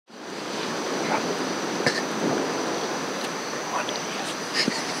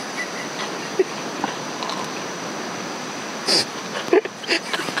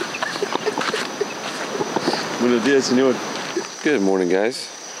día, señor. Good morning, guys.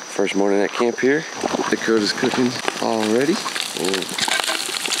 First morning at camp here. Dakota's cooking already. Oh.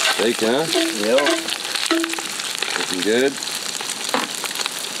 Steak, huh? Yep. Looking good.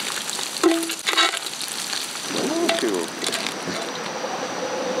 Cool.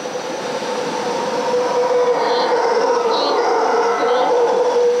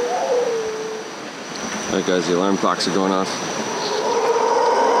 Alright guys, the alarm clocks are going off.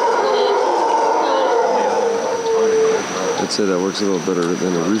 I'd say that works a little better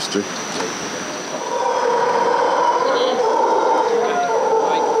than a rooster.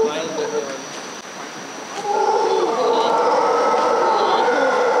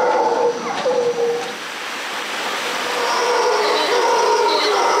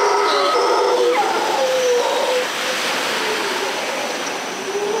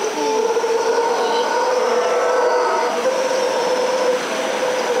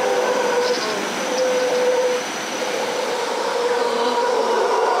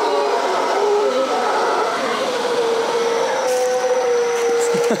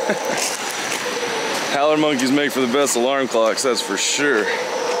 Howler monkeys make for the best alarm clocks, that's for sure.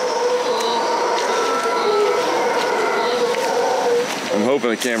 I'm hoping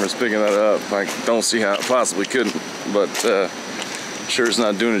the camera's picking that up. I don't see how it possibly couldn't, but sure it's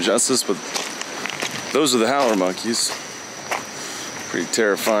not doing it justice. But those are the howler monkeys. Pretty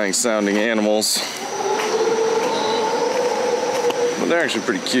terrifying sounding animals. But they're actually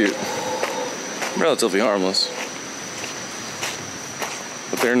pretty cute. Relatively harmless.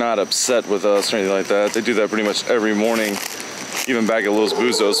 They're not upset with us or anything like that. They do that pretty much every morning, even back at Los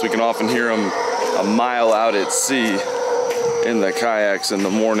Buzos. We can often hear them a mile out at sea in the kayaks in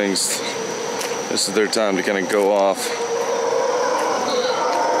the mornings. This is their time to kind of go off.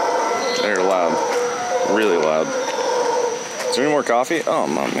 They're loud, really loud. Is there any more coffee? Oh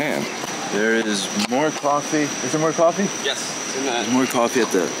my man. There is more coffee. Is there more coffee? Yes. There's more coffee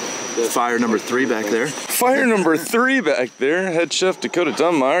at the fire number 3 back there. Fire number 3 back there. Head chef Dakota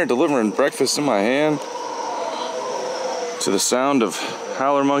Dunmeyer delivering breakfast in my hand to the sound of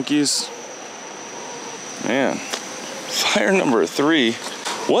howler monkeys. Man, fire number 3.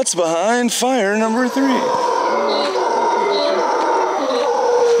 What's behind fire number 3?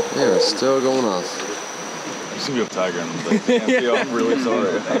 Yeah, it's still going off. There's gonna be a tiger in them. Damn, I'm really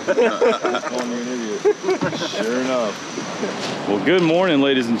sorry. I'm calling you an idiot. Sure enough. Well, good morning,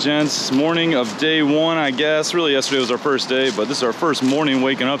 ladies and gents. Morning of day 1, I guess. Really, yesterday was our first day, but this is our first morning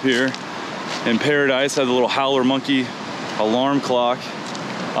waking up here in paradise. Had the little howler monkey alarm clock.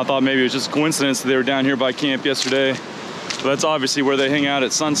 I thought maybe it was just a coincidence that they were down here by camp yesterday. But that's obviously where they hang out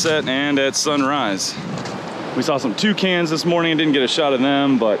at sunset and at sunrise. We saw some toucans this morning and didn't get a shot of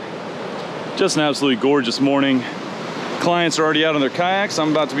them, but just an absolutely gorgeous morning. Clients are already out on their kayaks.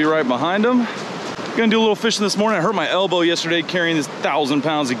 I'm about to be right behind them. Gonna do a little fishing this morning. I hurt my elbow yesterday carrying this 1,000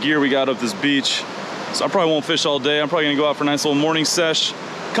 pounds of gear we got up this beach. So I probably won't fish all day. I'm probably gonna go out for a nice little morning sesh,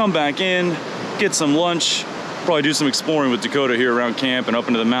 come back in, get some lunch, probably do some exploring with Dakota here around camp and up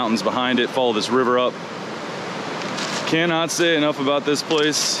into the mountains behind it, follow this river up. Cannot say enough about this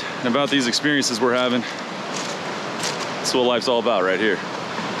place and about these experiences we're having. That's what life's all about right here.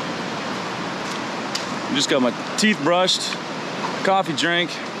 Just got my teeth brushed, coffee drank,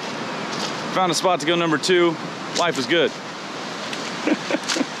 found a spot to go number 2. Life is good.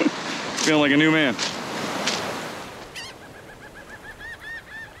 Feeling like a new man.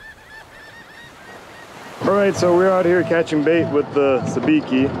 All right, so we're out here catching bait with the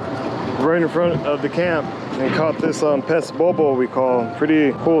sabiki right in front of the camp and caught this pest bobo we call.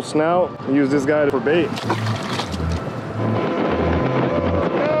 Pretty cool snout. We use this guy for bait.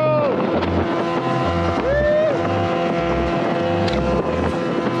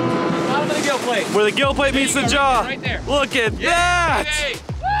 Where the gill plate meets the jaw. Right there. Look at that!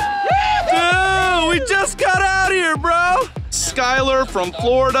 Dude, we just got out here, bro! Skylar from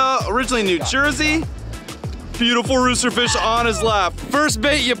Florida, originally New Jersey. Beautiful roosterfish on his lap. First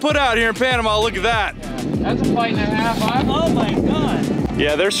bait you put out here in Panama, look at that. That's a fight and a half, huh? Oh my god.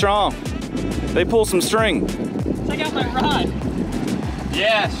 Yeah, they're strong. They pull some string. Check out my rod.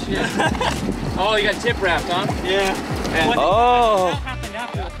 Yes. Oh, you got tip wrapped, huh? Yeah. And Oh, Happened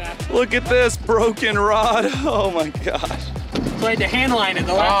after the fact. look at this broken rod. Oh my gosh. So I had to hand line it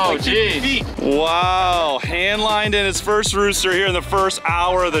the last like 50 feet. Wow, hand lined in his first rooster here in the first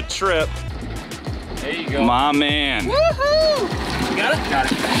hour of the trip. there you go. My man. Woohoo! You got it? Got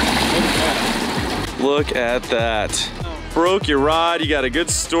it. Look at that. Broke your rod, you got a good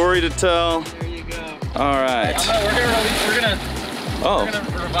story to tell. There you go. All right. We're gonna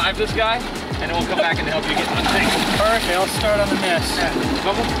revive this guy, and then we'll come back and help you get untangled. Perfect, I'll start on the mess.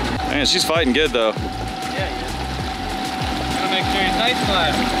 Couple? Man, she's fighting good though. Yeah, victories. Nice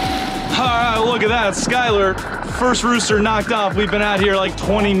one. All right, look at that, Skylar. First rooster knocked off. We've been out here like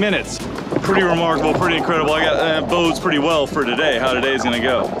 20 minutes. Pretty remarkable, pretty incredible. I got bodes pretty well for today, how today's gonna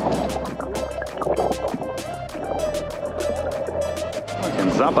go.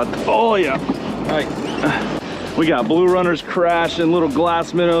 Fucking Zapata. Oh yeah. All right. We got blue runners crashing, little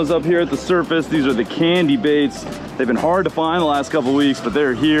glass minnows up here at the surface. These are the candy baits. They've been hard to find the last couple weeks, but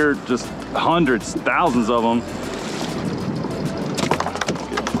they're here, just hundreds, thousands of them.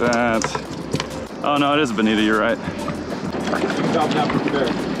 That. Oh no, it is a bonita, you're right.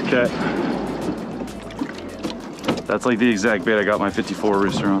 Okay. That's like the exact bait I got my 54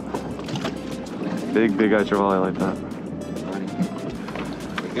 rooster on. Big eye trevally like that.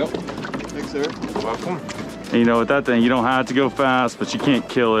 There you go. Thanks, sir. Welcome. And you know, with that thing, you don't have to go fast, but you can't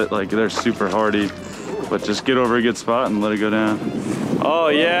kill it. Like, they're super hardy. But just get over a good spot and let it go down. Oh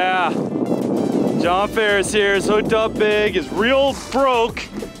yeah. John Ferris here is hooked up big. His reel broke.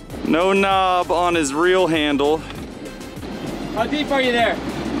 No knob on his reel handle. How deep are you there?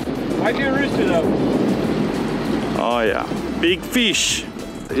 Why'd you rooster though? Oh yeah, big fish.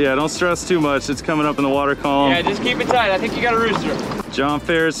 Yeah, don't stress too much. It's coming up in the water column. Yeah, just keep it tight. I think you got a rooster. John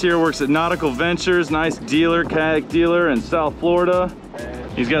Ferris here works at Nautical Ventures. Nice dealer, kayak dealer in South Florida.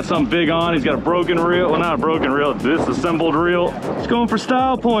 He's got something big on. He's got a broken reel. Well, not a broken reel, disassembled reel. Just going for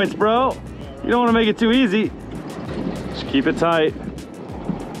style points, bro. You don't want to make it too easy. Just keep it tight.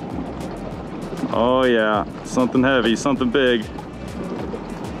 Oh yeah, something heavy, something big.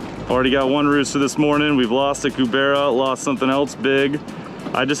 Already got one rooster this morning. We've lost a cubera, lost something else big.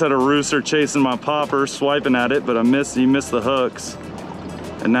 I just had a rooster chasing my popper, swiping at it, but he missed the hooks.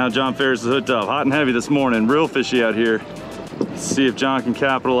 And now John Ferris is hooked up. Hot and heavy this morning, real fishy out here. Let's see if John can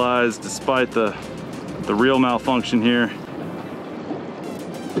capitalize despite the reel malfunction here.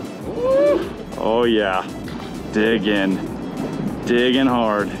 Oh yeah, digging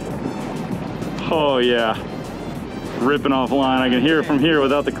hard. Oh yeah, ripping off line. I can hear it from here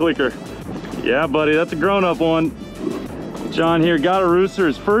without the clicker. Yeah, buddy, that's a grown-up one. John here got a rooster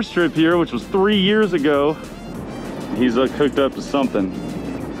his first trip here, which was 3 years ago. He's hooked up to something.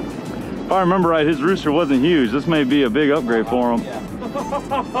 If I remember right, his rooster wasn't huge. This may be a big upgrade for him.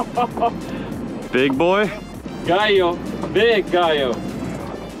 Big boy? Gallo, big gallo.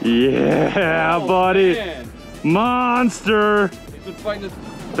 Yeah, oh, buddy. Man. Monster. He's been fighting this.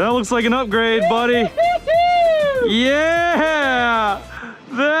 That looks like an upgrade, buddy. Yeah.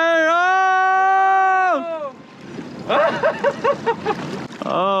 There. Oh.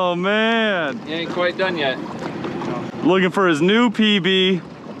 Oh man. He ain't quite done yet. Looking for his new PB.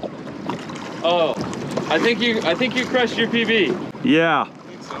 Oh, I think you crushed your PB. Yeah.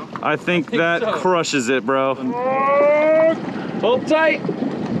 I think that so. Crushes it, bro. Hold tight.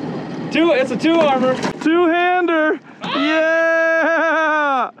 It's a two-armer. Two-hander.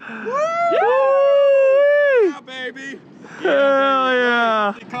 Yeah. Yeah, baby. Hell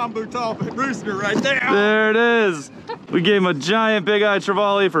yeah. Combo top rooster right there. There it is. We gave him a giant big eye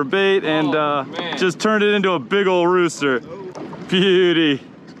trevally for bait and just turned it into a big old rooster. Beauty.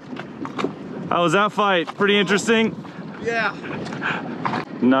 How was that fight? Pretty interesting? Yeah.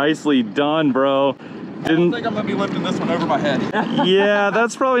 Nicely done, bro. I don't think I'm gonna be lifting this one over my head. Yeah,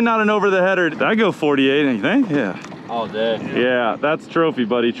 that's probably not an over the header. Did I go 48, anything? Yeah. All day. Yeah, that's trophy,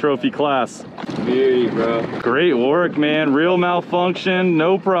 buddy. Trophy class. Beauty, bro. Great work, man. Real malfunction,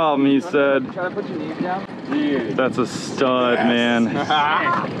 no problem, he said. Try to put your knees down. Dude. That's a stud, man.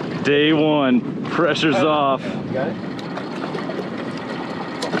 Day one, pressure's off. You got it?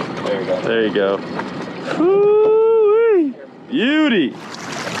 There you go. There you go. Woo-wee. Beauty.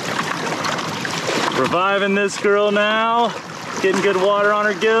 Reviving this girl now. Getting good water on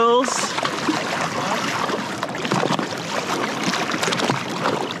her gills.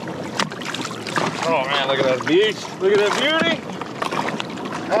 Oh man, look at that beach. Look at that beauty.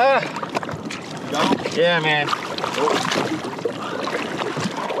 Yeah, man.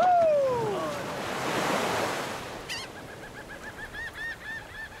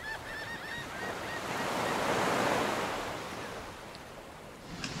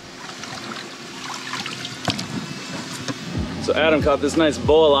 So Adam caught this nice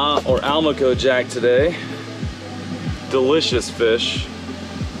boa or almaco jack today. Delicious fish.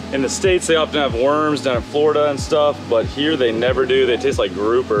 In the States, they often have worms down in Florida and stuff, but here they never do. They taste like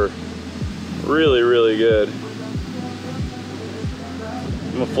grouper. Really, really good.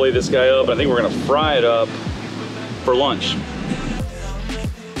 I'm gonna fillet this guy up. I think we're gonna fry it up for lunch.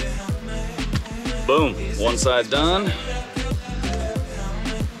 Boom, one side done.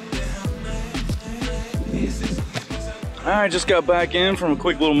 All right, just got back in from a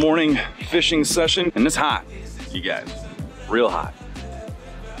quick little morning fishing session, and it's hot, you guys. real hot.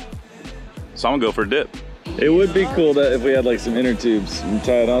 So I'm gonna go for a dip. It would be cool that if we had like some inner tubes and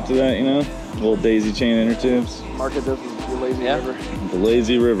tie it off to that, you know? Little daisy chain inner tubes. Market this is the lazy river. The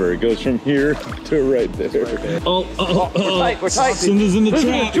lazy river. It goes from here to right there. Oh, We're tight, we're tight. Cinder's in the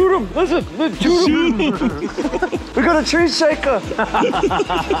trap. Shoot him, listen, shoot him. We got a tree shaker.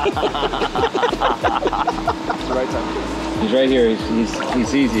 He's right here. He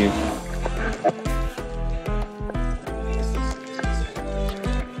sees you.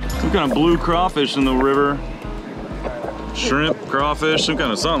 Some kind of blue crawfish in the river. Shrimp, crawfish, some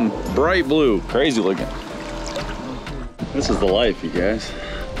kind of something. Bright blue, crazy looking. This is the life, you guys.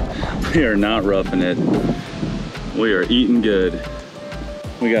 We are not roughing it. We are eating good.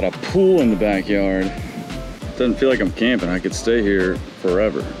 We got a pool in the backyard. Doesn't feel like I'm camping. I could stay here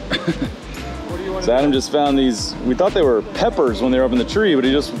forever. So Adam just found these, we thought they were peppers when they were up in the tree, but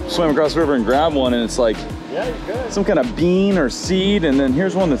he just swam across the river and grabbed one, and it's like some kind of bean or seed, and then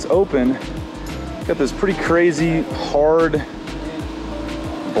here's one that's open. Got this pretty crazy, hard,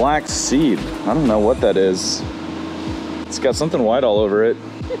 black seed. I don't know what that is. It's got something white all over it.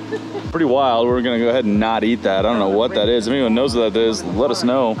 Pretty wild. We're gonna go ahead and not eat that. I don't know what that is. If anyone knows what that is, let us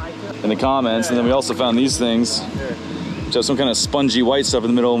know in the comments. And then we also found these things, which have some kind of spongy white stuff in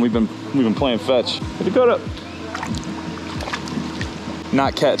the middle, and we've been playing fetch. Hey, Dakota.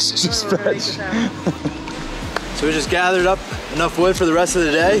 Not catch, just fetch. So we just gathered up enough wood for the rest of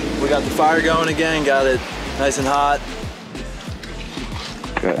the day. We got the fire going again, got it nice and hot.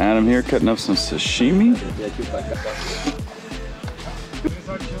 Got Adam here cutting up some sashimi.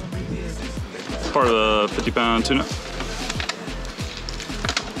 It's part of the 50-pound tuna.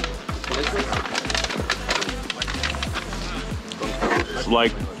 It's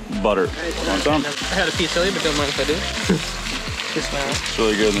like butter. Want some? I had a piece earlier, but don't mind if I do. Just now. It's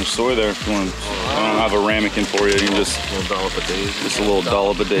really good. And there's soy there if you want. I don't have a ramekin for you. You can just a little dollop of daisy. Just a little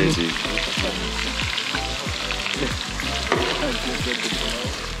dollop of daisy.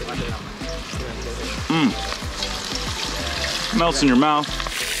 Melts in your mouth.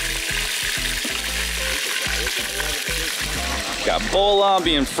 Got bola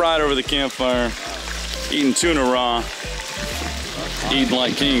being fried over the campfire. Eating tuna raw. Eating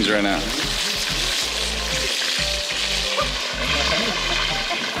like kings right now.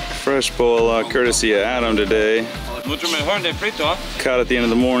 Fresh bola, courtesy of Adam today. Caught at the end of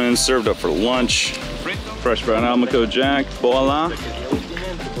the morning, served up for lunch. Fresh brown almaco jack, bola.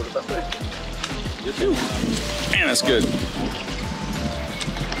 Man, that's good.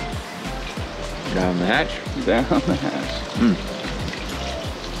 Down the hatch. Down the hatch.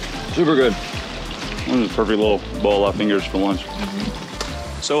 Super good. One of the perfect little bola fingers for lunch.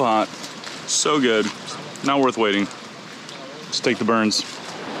 So hot, so good. Not worth waiting. Just take the burns.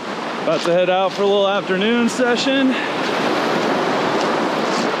 About to head out for a little afternoon session.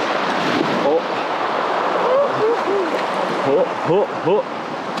 Oh.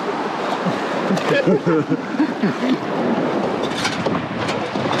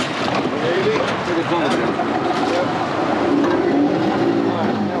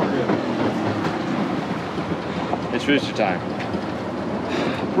 It's rooster time.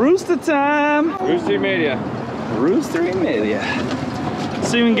 Rooster time. Rooster media. Rooster media.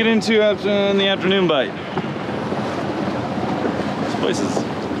 See what we can get into in the afternoon bite. This place is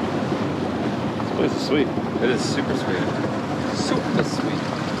sweet. It is super sweet. Super sweet.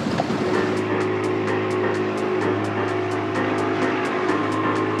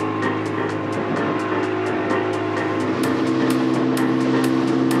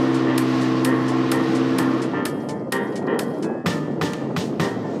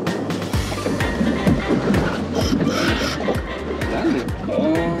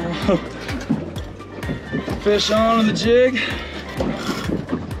 Fish on the jig.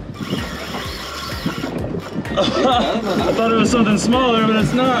 I thought it was something smaller, but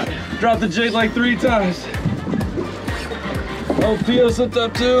it's not. Dropped the jig like 3 times. Oh, Pio slipped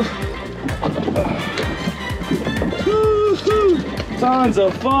up too. Tons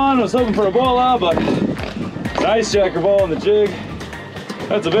of fun. I was hoping for a bola, but nice jacker ball on the jig.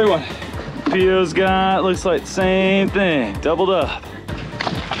 That's a big one. Pio's got, looks like the same thing, doubled up.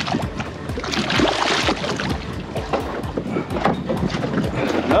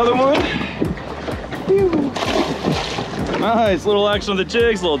 Another one. Nice little action on the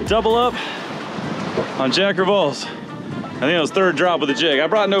jigs, a little double up on jacker balls. I think that was 3rd drop with the jig. I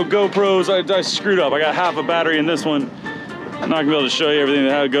brought no GoPros, I screwed up. I got half a battery in this one. I'm not gonna be able to show you everything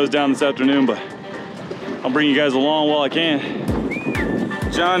how it goes down this afternoon, but I'll bring you guys along while I can.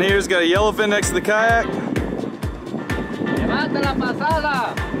 John here's got a yellowfin next to the kayak. You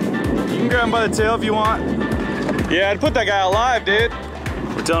can grab him by the tail if you want. Yeah, I'd put that guy out live, dude.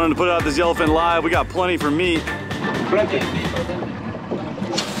 We're telling him to put out this yellowfin live. We got plenty for meat.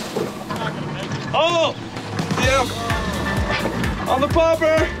 Oh! Yeah! On the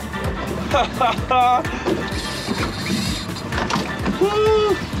popper!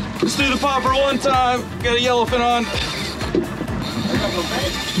 Woo! Let's do the popper one time. Got a yellowfin on.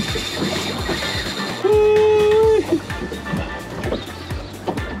 Woo!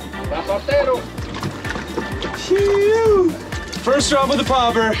 First drop with the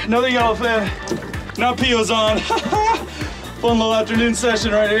popper, another yellowfin. Now Pio's on. Fun little afternoon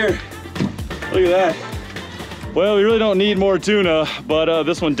session right here. Look at that. Well, we really don't need more tuna, but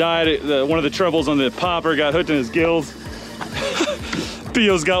this one died. One of the trebles on the popper got hooked in his gills.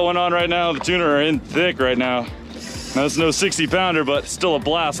 Pio's got one on right now. The tuna are in thick right now. Now it's no 60 pounder, but still a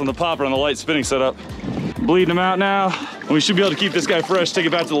blast on the popper on the light spinning setup. Bleeding them out now. We should be able to keep this guy fresh, take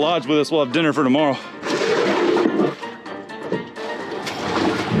it back to the lodge with us. We'll have dinner for tomorrow.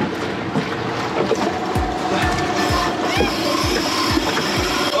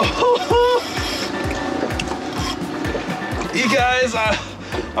 You guys,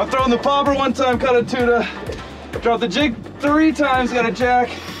 I'm throwing the popper one time, caught a tuna. Dropped the jig 3 times, got a jack.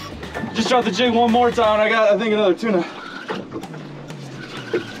 Just dropped the jig one more time, and I got, I think, another tuna.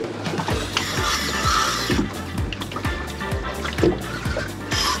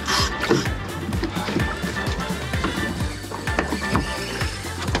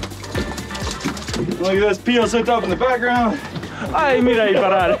 Look at this, Pio's hooked up in the background. Ay, mira ahí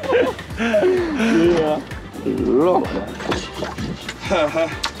parar. Yeah.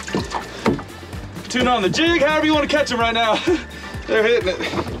 Tuna on the jig, however you want to catch them right now. They're hitting it.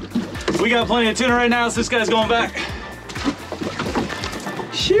 We got plenty of tuna right now, so this guy's going back.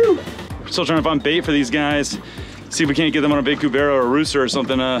 Shoo! We're still trying to find bait for these guys. See if we can't get them on a big cubera or a rooster or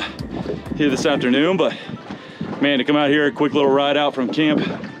something here this afternoon. But man, to come out here, a quick little ride out from camp,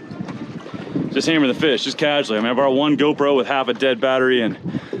 just hammer the fish, just casually. I mean, I brought one GoPro with half a dead battery and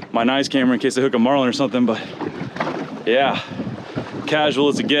my nice camera in case I hook a marlin or something, but yeah, casual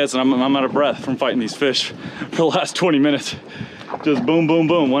as it gets, and I'm out of breath from fighting these fish for the last 20 minutes. Just boom, boom,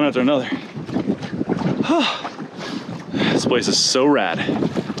 boom, one after another. This place is so rad.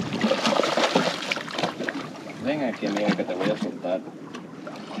 Ven aquí, amiga, que te voy a soltar.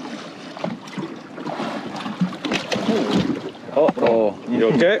 Uh-oh. You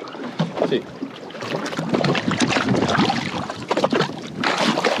okay? Sí.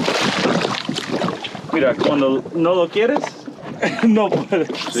 Mira, cuando no lo quieres, no puede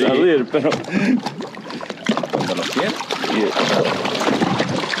salir, pero... Cuando lo quieres.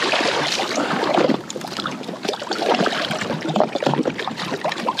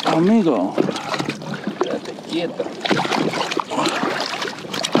 Amigo. Quédate quieto.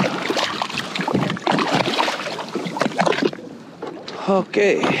 Ok.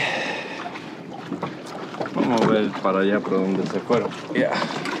 Vamos a ver para allá por donde se fueron. Yeah.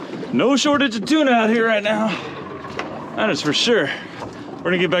 No shortage of tuna out here right now. That is for sure.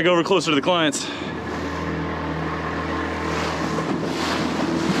 We're gonna get back over closer to the clients.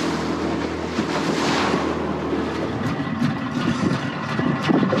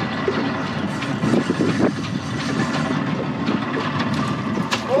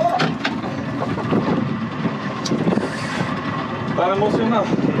 Está emocionado.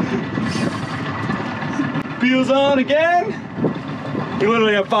 Pio's on again. We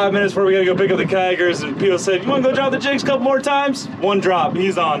literally have 5 minutes before we gotta go pick up the kayakers, and Pio said, you wanna go drop the jigs a couple more times? One drop,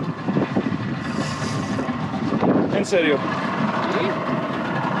 he's on. En serio.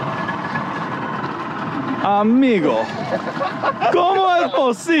 Amigo, ¿cómo es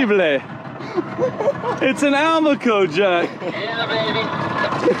posible? It's an Almaco jack. Yeah, baby.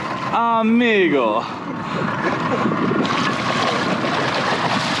 Amigo.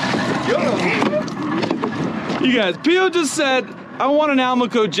 You guys, Pio just said, I want an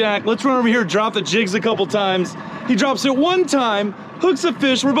Almaco jack. Let's run over here, drop the jigs a couple times. He drops it one time, hooks a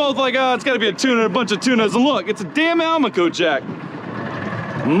fish. We're both like, oh, it's gotta be a tuna, a bunch of tunas. And look, it's a damn Almaco jack.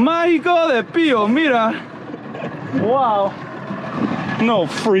 Mágico de Pio, mira. Wow. No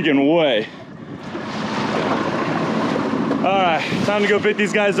freaking way. All right, time to go pick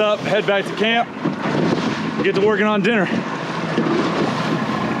these guys up, head back to camp, get to working on dinner.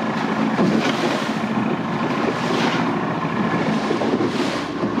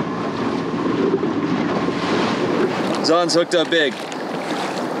 Zon's hooked up big.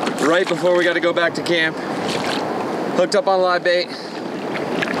 Right before we got to go back to camp. Hooked up on live bait.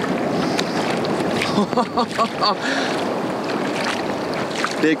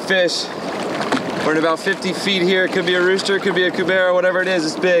 Big fish. We're at about 50 feet here. It could be a rooster, it could be a cubera, whatever it is,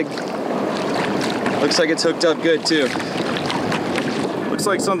 it's big. Looks like it's hooked up good too. Looks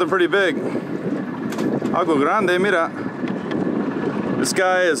like something pretty big. Algo grande, mira. This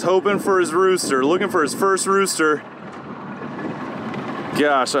guy is hoping for his rooster, looking for his first rooster.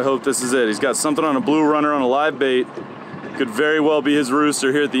 Gosh, I hope this is it. He's got something on a blue runner on a live bait. Could very well be his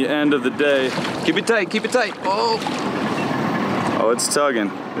rooster here at the end of the day. Keep it tight, keep it tight. Oh! Oh, it's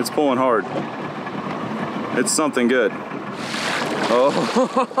tugging. It's pulling hard. It's something good.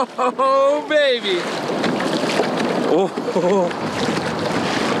 Oh, baby! Oh,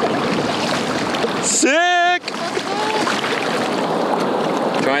 sick!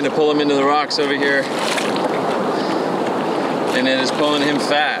 Trying to pull him into the rocks over here, and it is pulling him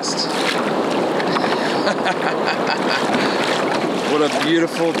fast. What a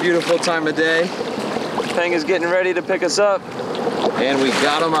beautiful, beautiful time of day. Thing is getting ready to pick us up, and we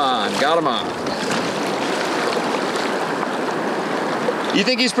got him on, You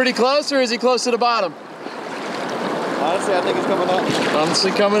think he's pretty close, or is he close to the bottom? Honestly, I think it's coming up.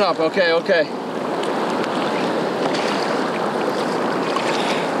 Honestly coming up, okay, okay.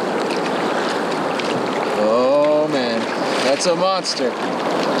 Oh man, that's a monster.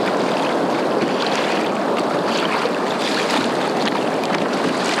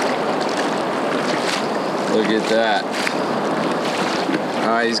 Look at that. All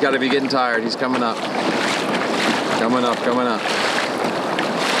right, he's got to be getting tired. He's coming up. Coming up, coming up.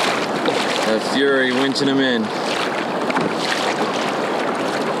 That Fury winching him in.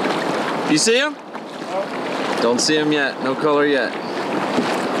 You see him? No. Don't see him yet. No color yet.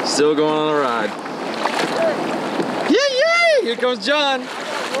 Still going on a ride. Yay, yay! Here comes John.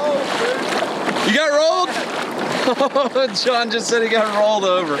 You got rolled? John just said he got rolled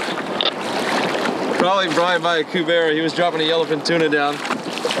over. Probably by a cubera. He was dropping a yellowfin tuna down.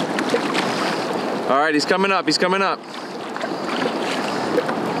 All right, he's coming up. He's coming up.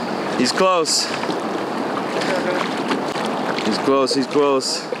 He's close. He's close. He's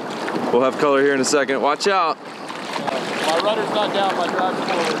close. We'll have color here in a second. Watch out. My rudder's not down. My drive's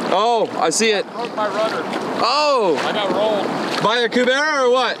forward. Oh, I see it. I broke my rudder. Oh. I got rolled. By a cubera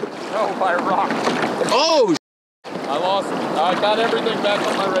or what? No, by a rock. Oh. I lost. I got everything back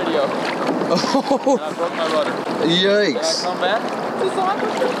on my radio. Oh. And I broke my rudder. Yikes. Can I come back?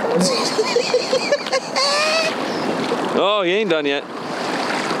 Oh, he ain't done yet.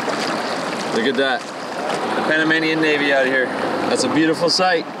 Look at that. The Panamanian Navy out here. That's a beautiful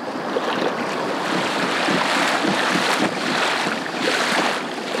sight.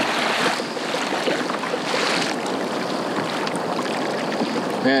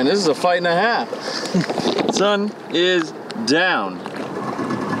 Man, this is a fight and a half. Sun is down.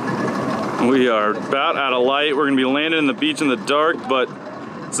 We are about out of light. We're gonna be landing in the beach in the dark, but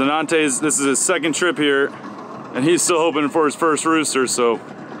Zanante's, this is his second trip here, and he's still hoping for his first rooster, so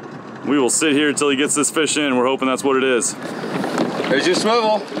we will sit here until he gets this fish in. We're hoping that's what it is. There's your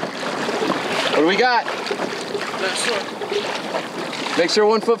swivel. What do we got? Make sure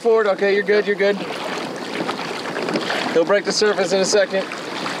 1 foot forward. Okay, you're good, you're good. He'll break the surface in a second.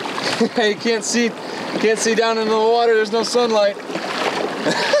 You can't see down into the water. There's no sunlight.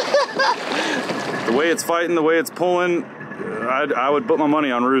 The way it's fighting, the way it's pulling, I would put my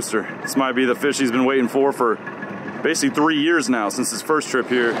money on rooster. This might be the fish he's been waiting for basically 3 years now, since his first trip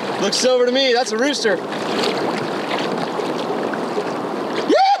here. Looks silver to me. That's a rooster.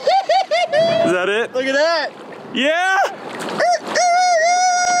 Is that it? Look at that. Yeah!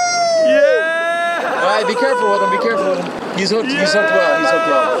 Yeah! All right, be careful with him. Be careful with him. He's hooked. Yeah! He's hooked well. He's hooked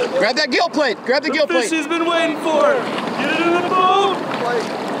well. Grab that gill plate. Grab the gill plate. Fish he's been waiting for. Get it in the boat.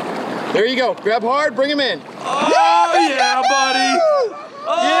 There you go. Grab hard. Bring him in. Oh yeah, buddy.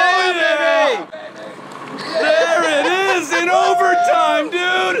 Oh yeah, baby. There it is in overtime,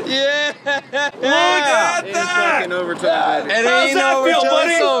 dude. Yeah. Look at that. In overtime, baby. It How's ain't that over feel, till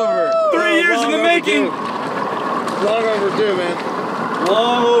buddy? it's over. 3 years in the making. Long overdue, man.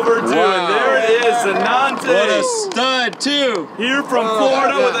 Long overdue. Wow. And there it is, Zanante. What a stud, too. Here from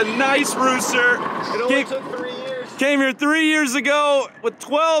Florida with a nice rooster. It only took 3 years. Came here 3 years ago with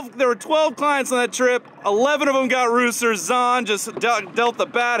 12. There were 12 clients on that trip. 11 of them got roosters. Zan just dealt the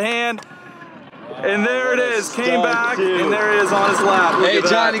bad hand. And there it is. Came back, and there it is on his lap. Look Hey, at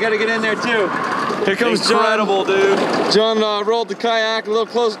John, that. you got to get in there, too. Here comes Incredible, dude. John. John rolled the kayak a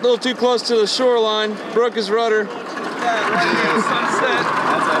little too close to the shoreline. Broke his rudder.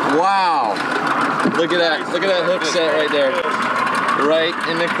 Wow. Look at that. Look at that hook set right there. Right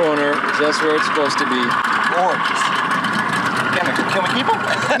in the corner. Just where it's supposed to be. Can we keep him?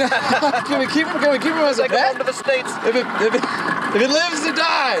 Can we keep him? Can we keep him as a pet? to the States. If it lives, it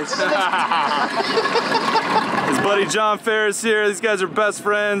dies. His buddy John Ferris here. These guys are best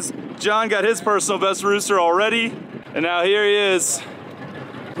friends. John got his personal best rooster already, and now here he is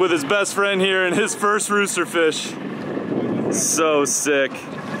with his best friend here and his first rooster fish. So sick.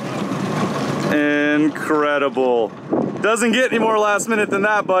 Incredible. Doesn't get any more last minute than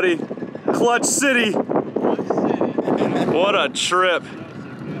that, buddy. Clutch City. What a trip.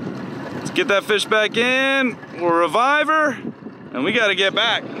 Let's get that fish back in. We'll revive her, and we gotta get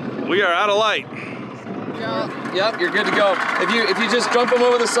back. We are out of light. Yep, you're good to go. If you just jump him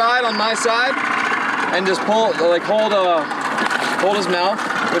over the side on my side and just pull, like hold his mouth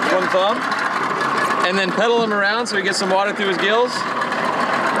with one thumb and then pedal him around so he gets some water through his gills.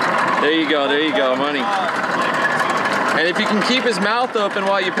 There you go, money. And if you can keep his mouth open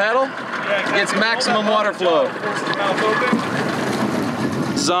while you pedal, it gets maximum water flow.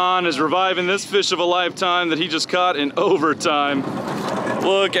 Zahn is reviving this fish of a lifetime that he just caught in overtime.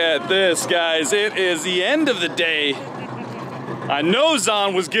 Look at this, guys. It is the end of the day. I know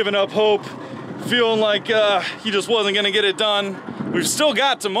Zahn was giving up hope, feeling like he just wasn't gonna get it done. We've still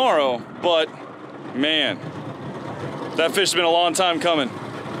got tomorrow, but man, that fish has been a long time coming.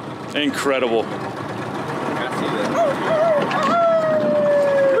 Incredible.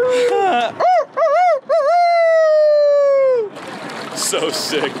 So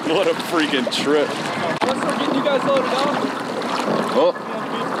sick. What a freaking trip. Let's start getting you guys loaded up. Oh,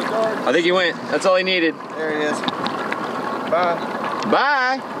 I think he went. That's all he needed. There he is. Bye.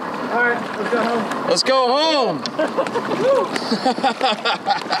 Bye. All right, let's go home. Let's go home.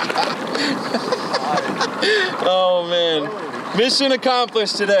 Oh man, mission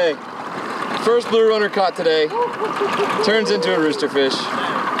accomplished today. First blue runner caught today. Turns into a rooster fish. All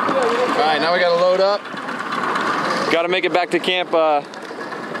right, now we gotta load up. Gotta make it back to camp,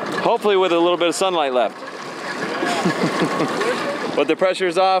 hopefully with a little bit of sunlight left. But the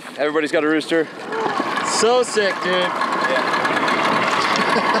pressure's off, everybody's got a rooster. So sick, dude.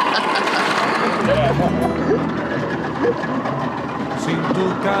 Sin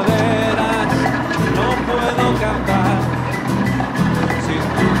tus caderas no puedo cantar. Sin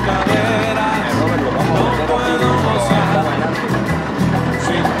tus caderas no puedo gozar.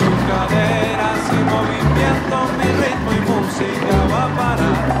 Sin tus caderas y movimiento mi ritmo y música va a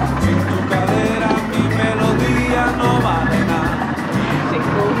parar. Sin tus caderas mi melodía no vale nada. 5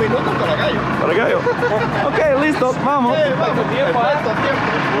 minutos para gallo. Para gallo. Ok, listo, vamos.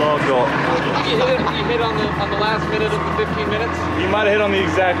 Loco. You hit on the last minute of the 15 minutes? You might have hit on the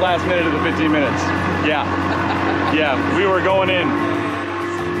exact last minute of the 15 minutes. Yeah. Yeah, we were going in.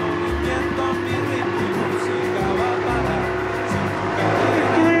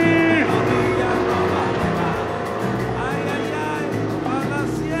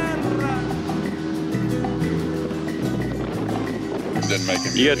 Didn't make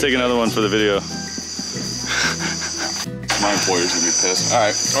it. You gotta take another one for the video. My employer's gonna be pissed. All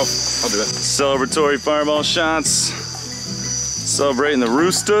right, I'll do it. Celebratory fireball shots. Celebrating the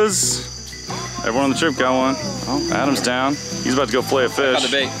roosters. Everyone on the trip got one. Oh, Adam's down. He's about to go flay a fish. Got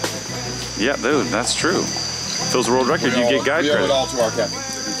the bait. Yeah, dude, that's true. Phil's world record, you get guide We owe it credit. all to our captain.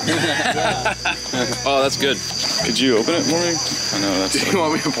 Oh, that's good. Could you open it for me? I know that's. Do you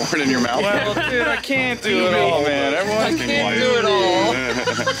want me to pour it in your mouth? Well, dude, I can't do it all, man. Everyone Can't do it all.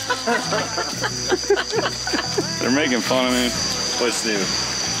 They're making fun of me. What's Steven?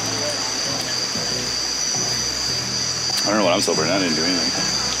 I don't know what I'm celebrating. I didn't do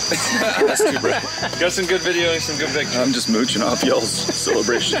anything. That's too bright. Got some good video and some good pictures. I'm just mooching off y'all's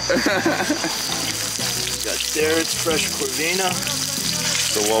celebration. Got Darrett's fresh Corvina.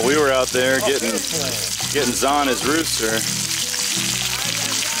 So while we were out there getting Zahn his rooster,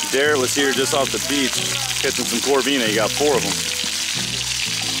 Darrett was here just off the beach catching some Corvina. He got 4 of them.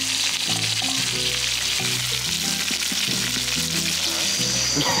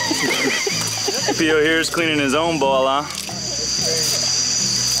 Pio here is cleaning his own bola.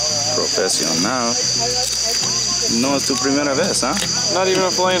 Profesional. No es tu primera vez, huh? Not even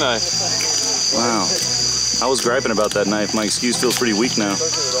a fillet knife. Wow. I was griping about that knife. My excuse feels pretty weak now.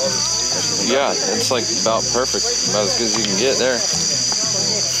 Yeah, it's like about perfect. About as good as you can get there.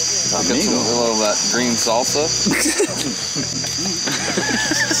 Got some, a little of that green salsa.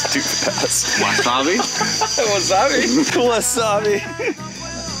 Stupid ass. Wasabi? Wasabi? Wasabi.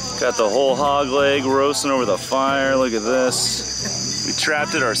 Got the whole hog leg roasting over the fire. Look at this. We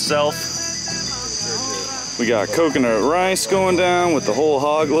trapped it ourselves. We got coconut rice going down with the whole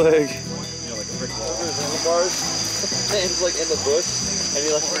hog leg. It's like in the bush, and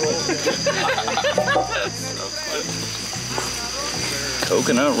you like.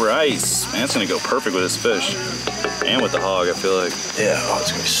 Coconut rice. Man, it's gonna go perfect with this fish. And with the hog, I feel like. Yeah, oh,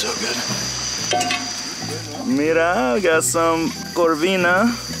 it's gonna be so good. Mira, we got some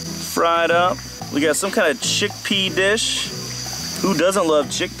Corvina fried up. We got some kind of chickpea dish. Who doesn't love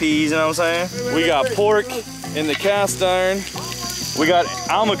chickpeas, you know what I'm saying? We got pork in the cast iron. We got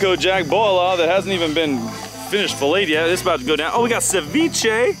Almaco Jack Bola that hasn't even been finished filleted yet. It's about to go down. Oh, we got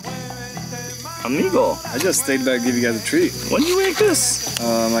ceviche. Amigo. I just stayed back to give you guys a treat. When did you make this?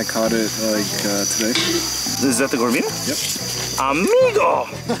 I caught it like today. Is that the Corvina? Yep. Amigo!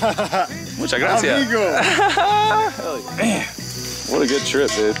 Muchas gracias. Amigo! Man, what a good trip,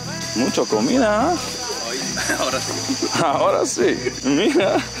 dude. Mucho comida, huh? Ahora sí.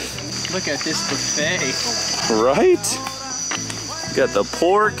 Mira. Look at this buffet. Right? Got the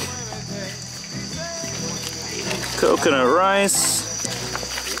pork. Coconut rice.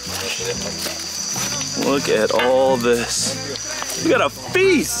 Look at all this. We got a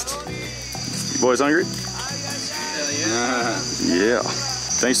feast. You boys hungry? Yeah.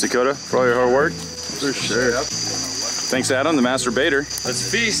 Thanks, Dakota, for all your hard work. For sure. Thanks, Adam, the master baiter. Let's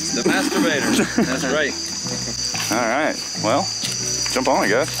feast, the masturbator. That's right. All right. Well, jump on it,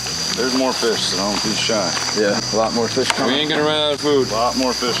 guys. There's more fish, so don't be shy. Yeah, a lot more fish coming. We ain't gonna run out of food. A lot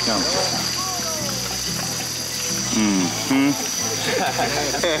more fish coming.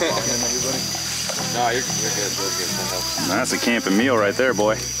 No, you're good. That's a camping meal right there,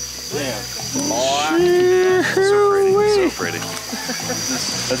 boy. Damn. So pretty. So pretty.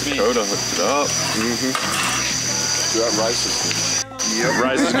 That's me. Dakota hooked it up. That rice is good. Yep.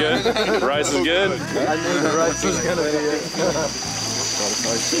 Rice is good. Rice is good. I knew the rice was gonna be it.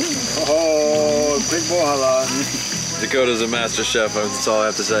 Oh, big bohala. Dakota's a master chef, that's all I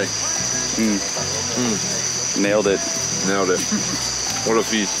have to say. Nailed it. Nailed it. What a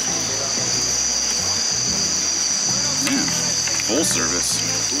feast. Man, full service.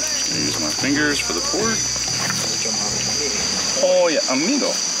 Just gonna use my fingers for the pork. Oh yeah,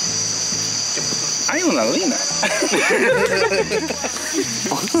 amigo. Hay una lina.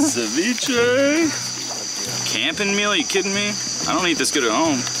 Ceviche. Camping meal, you kidding me? I don't eat this good at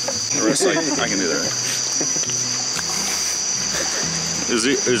home. The rest, like, I can do that. Is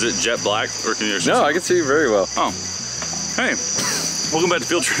it jet black or can you actually No, I can see you very well. Oh. Hey, welcome back to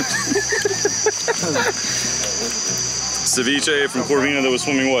Field Trip. Ceviche from Corvina that was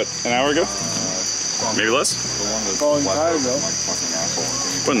swimming, what, an hour ago? Maybe less?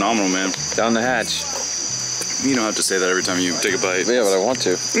 Phenomenal, man. Down the hatch. You don't have to say that every time you take a bite. Yeah, but I want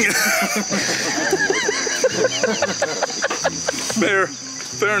to. Fair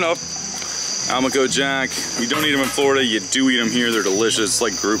enough. Almaco Jack. You don't eat them in Florida, you do eat them here. They're delicious, it's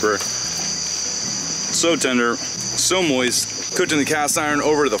like grouper. So tender, so moist. Cooked in the cast iron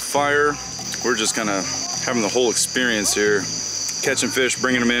over to the fire. We're just kind of having the whole experience here. Catching fish,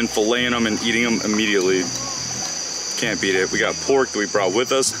 bringing them in, filleting them, and eating them immediately. Can't beat it. We got pork that we brought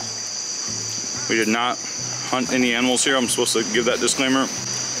with us. We did not hunt any animals here. I'm supposed to give that disclaimer.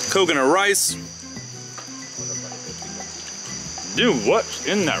 Coconut rice. Dude, what's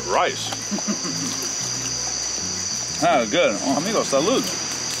in that rice? Ah, good. Oh, amigo, salud.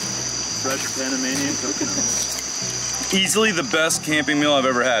 Fresh Panamanian coconut. Easily the best camping meal I've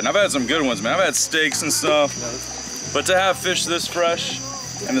ever had. And I've had some good ones, man. I've had steaks and stuff. But to have fish this fresh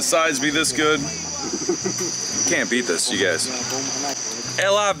and the sides be this good, you can't beat this, you guys.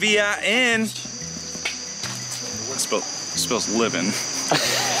 L-I-V-I-N. Spells living.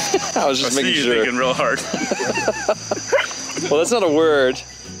 I was just making sure. You're thinking real hard. Well, that's not a word,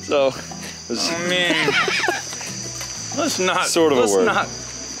 so. I mean, let's not. Sort of a word.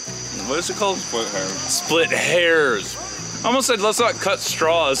 What is it called? Split hairs. Split hairs. I almost said let's not cut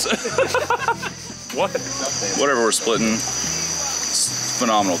straws. What? Whatever we're splitting. It's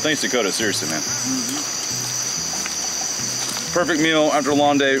phenomenal. Thanks, Dakota. Seriously, man. Perfect meal after a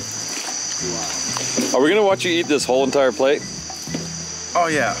long day. Are we gonna watch you eat this whole entire plate? Oh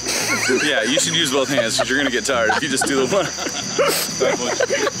yeah. Yeah, you should use both hands because you're gonna get tired if you just do the one.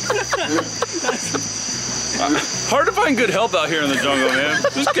 Hard to find good help out here in the jungle, man.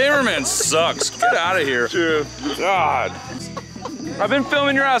 This cameraman sucks. Get out of here. True. God. I've been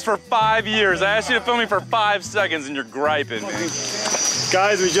filming your ass for 5 years. I asked you to film me for 5 seconds and you're griping, man.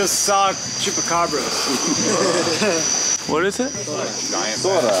 Guys, we just saw chupacabras. What is it?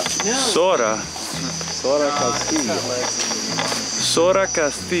 Sora. Sora. Sora Castilla. Sora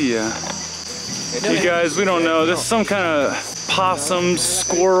Castilla. You guys, we don't know. This is some kind of possum,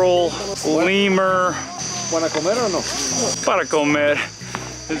 squirrel, lemur. ¿Para comer o no? Para comer.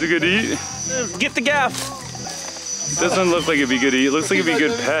 Is it good to eat? Get the gaff. Doesn't look like it'd be good to eat. It looks like it'd be a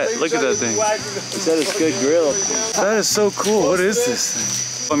good pet. Look at that thing. He said it's good grill. That is so cool. What is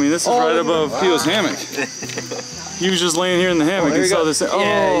this thing? I mean, this is right above Pio's hammock. He was just laying here in the hammock and saw this. Oh,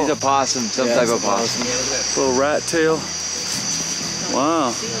 yeah, he's a possum, some type of possum. Little rat tail.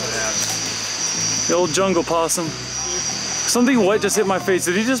 Wow. The old jungle possum. Something wet just hit my face.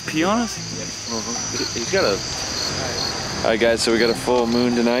 Did he just pee on us? He's got a... Alright guys, so we got a full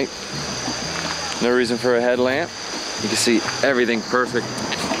moon tonight. No reason for a headlamp. You can see everything perfect.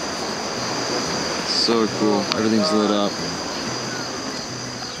 So cool, everything's lit up.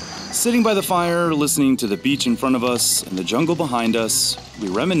 Sitting by the fire, listening to the beach in front of us and the jungle behind us, we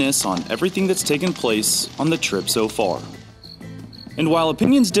reminisce on everything that's taken place on the trip so far. And while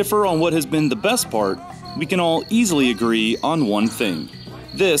opinions differ on what has been the best part, we can all easily agree on one thing.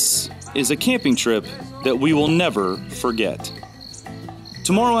 This is a camping trip that we will never forget.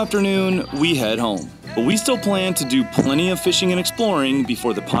 Tomorrow afternoon, we head home, but we still plan to do plenty of fishing and exploring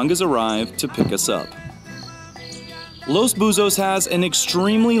before the Pangas arrive to pick us up. Los Buzos has an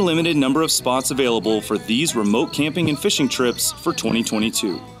extremely limited number of spots available for these remote camping and fishing trips for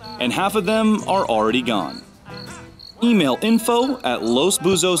 2022, and half of them are already gone. Email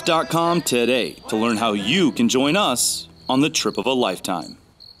info@losbuzos.com today to learn how you can join us on the trip of a lifetime.